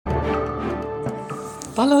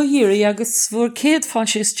Balóíri agus bhuair céad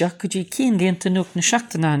fáisisteach go dtí cinn líonta nuacht na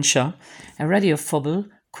seachtaine anseo a radio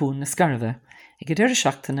phobal cún na scarabh. I go deireadh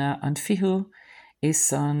seachtaine an fiú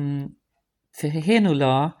is an fiche héanú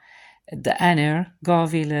lá de Eanáir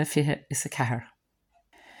 2024.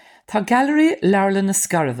 Tá gallery leabharlann na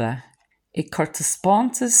scarabh ag chuirta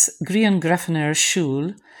spántas gríon greafanar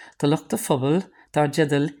siúl do luachta phobal dar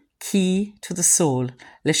deadal Key to the Soul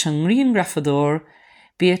leis an ngrian grafador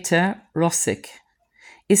Béata Rossic.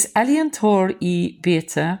 Is eiliantóir í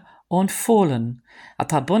Béata ón Fólan a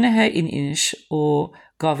tá bunithe in inis ó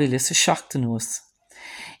 2017.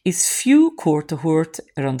 Is fiú cuairt a thuairt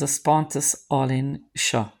ar an do spántas álinn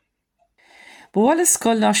seo. Bhuail is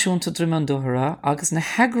Scoil Náisiúnta Dromondúra agus na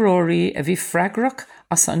heagróirí a bhí freigrach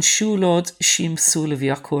as an siúlód siamsúla bhí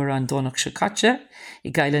acuair an dónach se caite I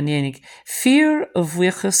gcaile nénig fíor a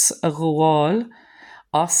bhuichas a gháil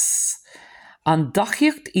as an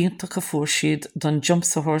dachaíocht iontacha fuair siad don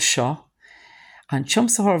jumpsathóir seo, an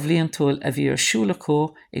jumpsathóir bhliantúil a bhí ar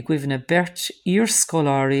siúlacó I gcuimhne beirt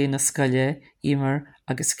íorscoláirí na scoile Eanáir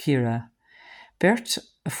agus Ciara. Beirt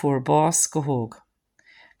a fuair bás go thóg.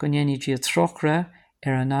 Go ndéanaí dia trocra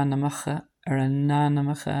ar an anamacha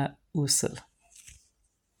úsal.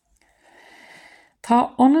 Tá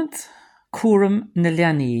ionad cuaram na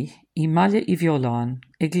leanaí I mbaile I bheoláin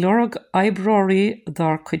ag lorg aibreoirí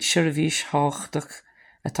dar chuid seirbhís háchtach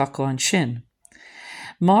atá an sin.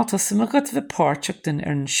 Má tá samagad bheith páirteach den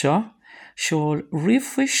ar an seo, seol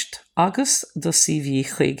riomhhuist agus do CV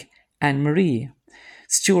chuig Anne-Marie,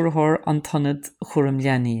 stúrathóir an tonad chuaram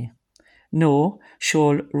leanaí. nó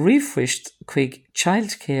seol riomhhuist chuig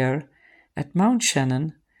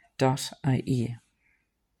childcare@mountshannon.ie.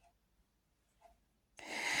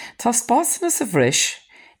 Tá spásanna sa bhris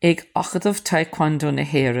ag achadamh taekwondo na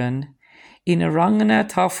hÉireann ina ranganna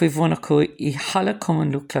tá faoi bhuna acu I hala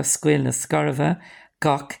cumann luachla scoil na scarabh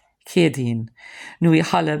gach céadaoin, nó I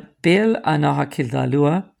hala béal a nátha cilda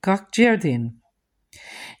lua gach déardaoin.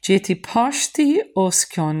 Déití páistí os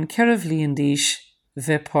ceann ceithre bhliain díos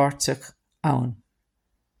bheith páirteach ann.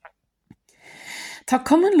 Tá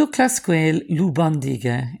cumann luachla scoil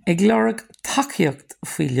lúbandaige ag lorg tacaíocht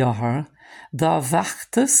faoi láthair dá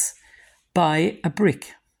bheachtas by a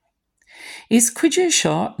brick. Is cuidir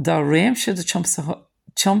seo dá réimse de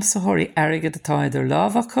tiomsathirí airgid atá idir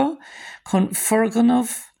lámhacha chun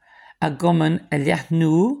forganmh a gcumann a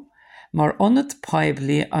leathnú mar ionad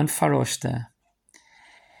poiblí an pharóiste.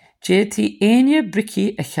 Déití aine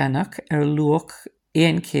briccí a cheannach ar luach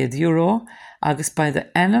 €100 agus by the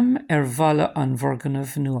enam ar bhalla an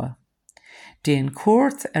bhorganmh nua. Déan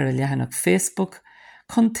cuairt ar a leathanach Facebook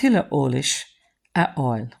chun tuilleadh eolais a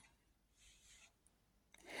fháil.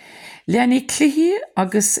 Leanaí cluichí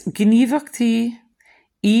agus gníomhachtaí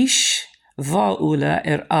ís bháúla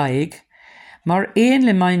ar aghaidh mar éon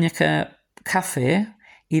le maidneacha caifé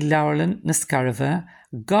I leabharlann na scarabh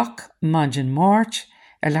gach maidin máirt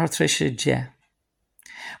ar leabhar tréise de.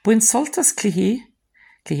 Buin soltas cluichí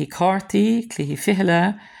cártaí, cluichí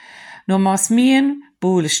ficheile, nó más míon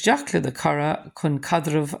búil isteach le do cara chun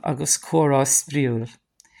cadrabh agus córá spríúil.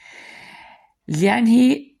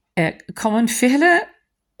 Leanaí cumann ficheile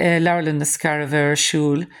leabharlann na scarabh ar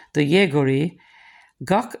siúl do dhéagóirí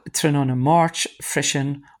gach tróna máirt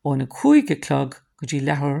freisin ó na 5 clog go dtí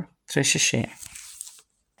leabhar tréise sé.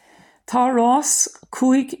 Tá rás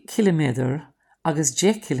 5 km agus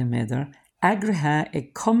 10 km eagraithe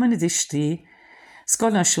ag cumann distí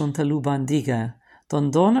Scoil Náisiúnta Lúbandaige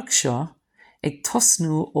don dónach seo ag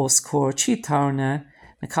tosnú os cóir tíotáirne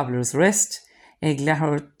na Caballers Rest ag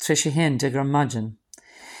leabhar tréise héinde gur maidin.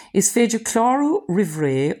 Is féidir clárú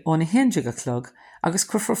rihré ó na héinde go clog agus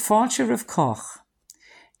crufar fáilte rih cách.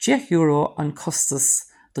 €10 an costas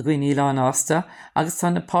do gcuoine lán ásta agus tá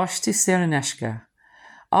na páistí sé an eisce.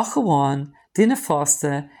 Ach amháin duine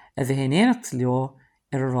fásta a bheith éanacht leo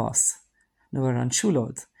ar a rás, nó ar an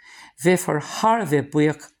siúlód. Bheith ar thar bheith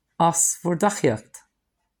buíoch as bhór dachaíocht.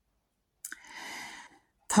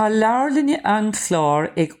 Tá leabharlanne an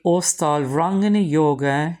chlár ag óstáil ranganna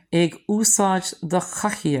yoga ag úsáid do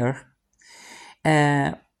chachiar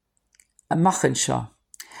a machchan seo.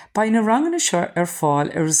 Ba na ranganna seo ar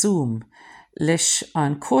fáil ar Zoom leis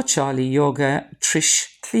an cóteálaí yoga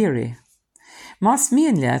Trish Cleary. Más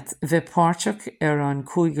míon leat bheith páirteach ar an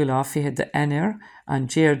 5 de Eanáir an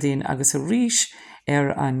déardaoin agus a rís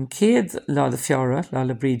ar an 100 lá le feabhra lá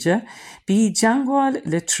le bríde, bí deangáil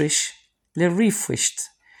le Trish le riomhhuist.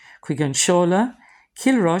 Chuig an seola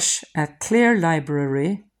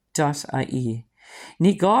kilrush@clairelibrary.ie.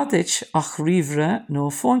 Ní gádait ach riomhre nó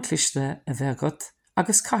fóncliste a bheith agat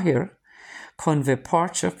agus caithear chun bheith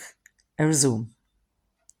páirteach ar Zoom.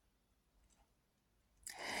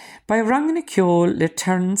 Ba rangan na ceol le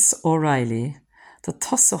Terence O'Reilly, tá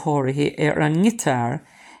tosaitheoirithe an Eanáir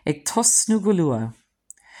ag tosnú go lua.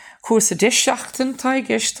 Cuasa 10 seachtain tá i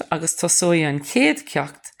gceist agus tosói an 100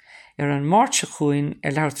 ceacht an máirte chuain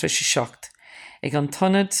leabhar treise seacht ag an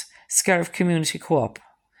tonad Scarf Community Co-op.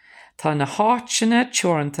 Tá na háitseanna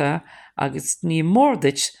teoranta agus ní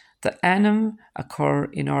mórdait de ainm a chur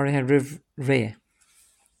in áirithe rih ré.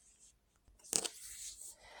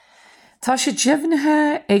 Tá sé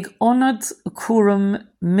deimhnithe ag ionad cuaram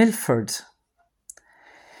Milford.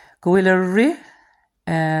 Go bhfuil a rith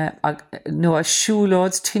nó a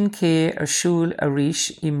siúlóid tincé ar siúl a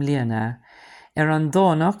ríis im mbliana an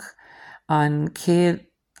dónach an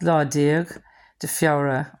 110 de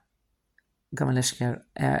fiara gamaliscer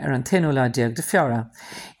an 10 de fiara.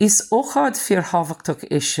 Is ócháid fíor hábhachtach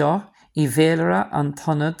é seo I bhéalra an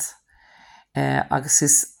tonad agus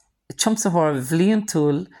is tiomsathóir bhliain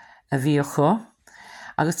túil a bhí a chu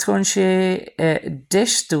agus tuann sé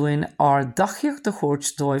deisdúin ar dachiacht de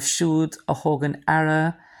chóirt dóibh siúd a thógan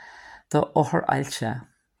ara do óthar ailte.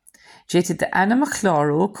 Déití de ainm a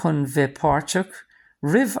chlárú chun bheith páirteach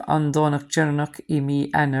rih an dónach dearnach I mí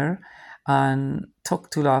Eanáir an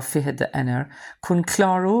tuchtú lá 20 de Eanáir chun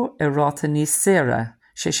chlárú ar ráta níos saoire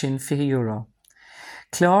sé sin €20.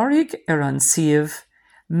 Chláraigh ar an siomh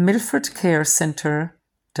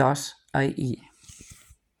milfordcarecentre.ie.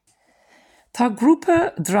 Tá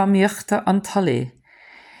grúpa drámaíochta an Tallaí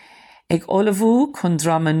ag ollamhú chun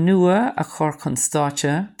drama nua a chur chun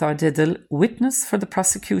státe dar didir Witness for the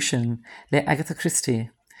Prosecution le Agatha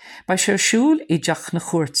Christie. Ba sé siúl I deach na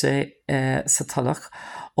chuairte sa talach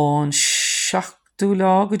ón 7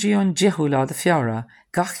 lá go dtí an 10 lá de fiara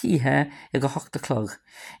gach ihe I go 8 clog.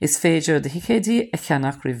 Is féidir de hicéidí a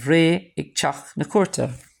cheannach rih ré ag teach na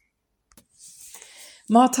cuairte.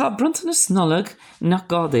 Má tá bruntanas nullag nach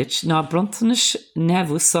gáidit ná bruntanas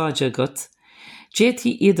neamhú sáide agat,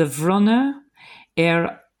 déití iad a bhronna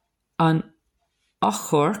ar an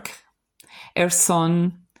achorc ar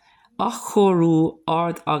son achorú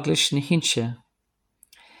ard aglis na hinse.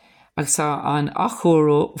 Agus an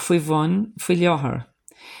achorú faoi bhain faoi leathair.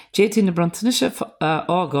 Déití na bruntanas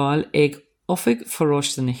ágáil ag oifig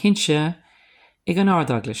forráiste na hinse ag an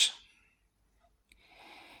ard aglis.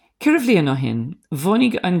 Cur bhliain á hin,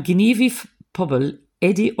 bhuaigh an gníomhí pobal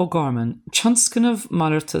Eddie O'Gorman tionscanmh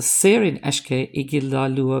malarta séirín eisce I gildá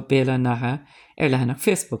lua béla natha ar leithinach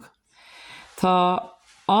Facebook. Tá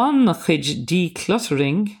an na chuid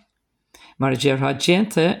decluttering mar a deartha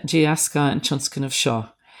déanta déasca an tionscanmh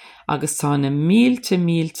seo, agus tá na mílte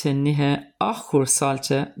nithe achúr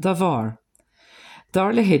sáilte dá bhar.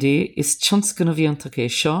 Dar le héadí is tionscanmh ionach é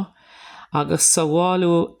seo, agus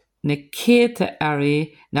saháilú na céta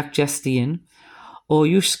airí nach gestíonn ó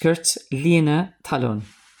dúscairt líana talún.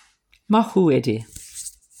 Maithú Eddie.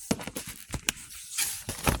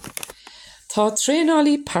 Tá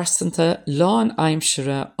tréanálaí persanta lán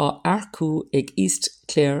aimsire á aircú ag East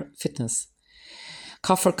Clare Fitness.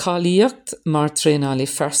 Caithfar cáilíocht mar tréanálaí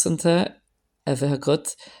fersanta a bheith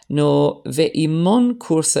agat nó bheith I mbun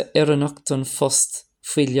cuasa éireanach don phost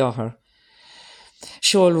faoi leathair.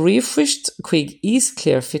 Seol riomhphoist chuig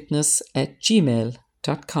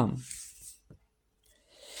eastclarefitness@gmail.com.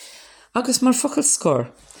 Agus mar focail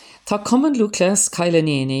scór, tá Cumann Lucas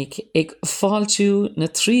Cailenénig ag fáiltiú na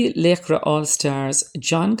 3 léacra All-Stars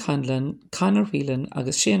John Conlon, Conor Whelan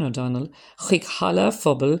agus Shane O'Donnell chuig hala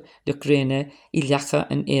phobal le gréine I leacha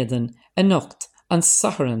an éidean a nocht an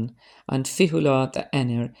saharan an 20 lá de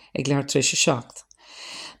Eanáir ag leabhar treise seacht.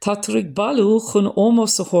 Tá tuaigh ballú chun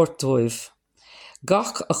ómós a chóirt dóibh.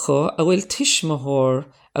 Gach a chu a bhfuil tiismithóir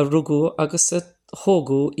a rugú agus a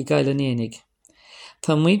thógú I Gailenénig.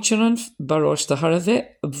 Tá muintear baráis de Harbheith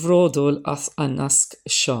bhródúil as an nasc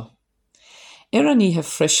seo. Ar an ihe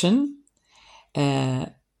freisin,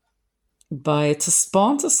 ba tá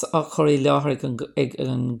spántas a chuirí leathair ag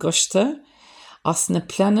an gusta as na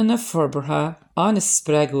pleananna forbartha an is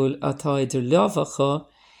spregúil atá idir leabhacha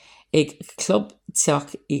ag club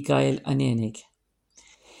teach I Gail Anénig.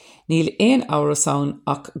 Níl 1 áras ann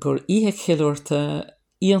ach gur ihe ciúirta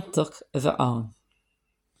iontach a bheith ann.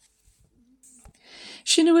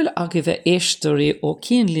 Sin bhfuil aga bheith éisteoirí ó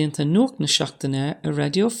cén líonta nuacht na seachtaine a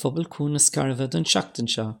radio phobal cún na scarfa don seachtain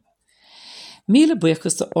seo. Míle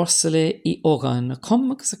buchas de orsala I ógáin na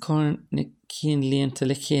comachas a chun na cén líonta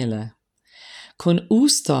le chéile. Chun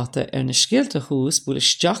ústáta ar na scéalta hús bhfuil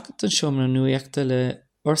isteach don seomra nuachta le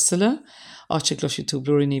orsala áte glosí tú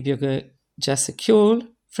blúirí beaga Jessica ceol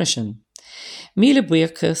freisin. Míle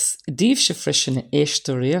buchas díobh se freisin na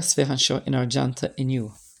éisteoirí as bheith an seo in argenta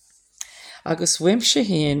inniu. agus bhuiimse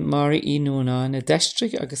héin mar íúna na deistri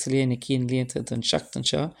agus léana cín líanta don seachtain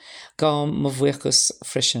seo gám mo bhuichas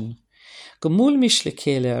freisin. Go múl mis le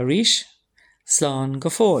céile a ríis, sláán go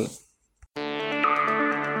fóil.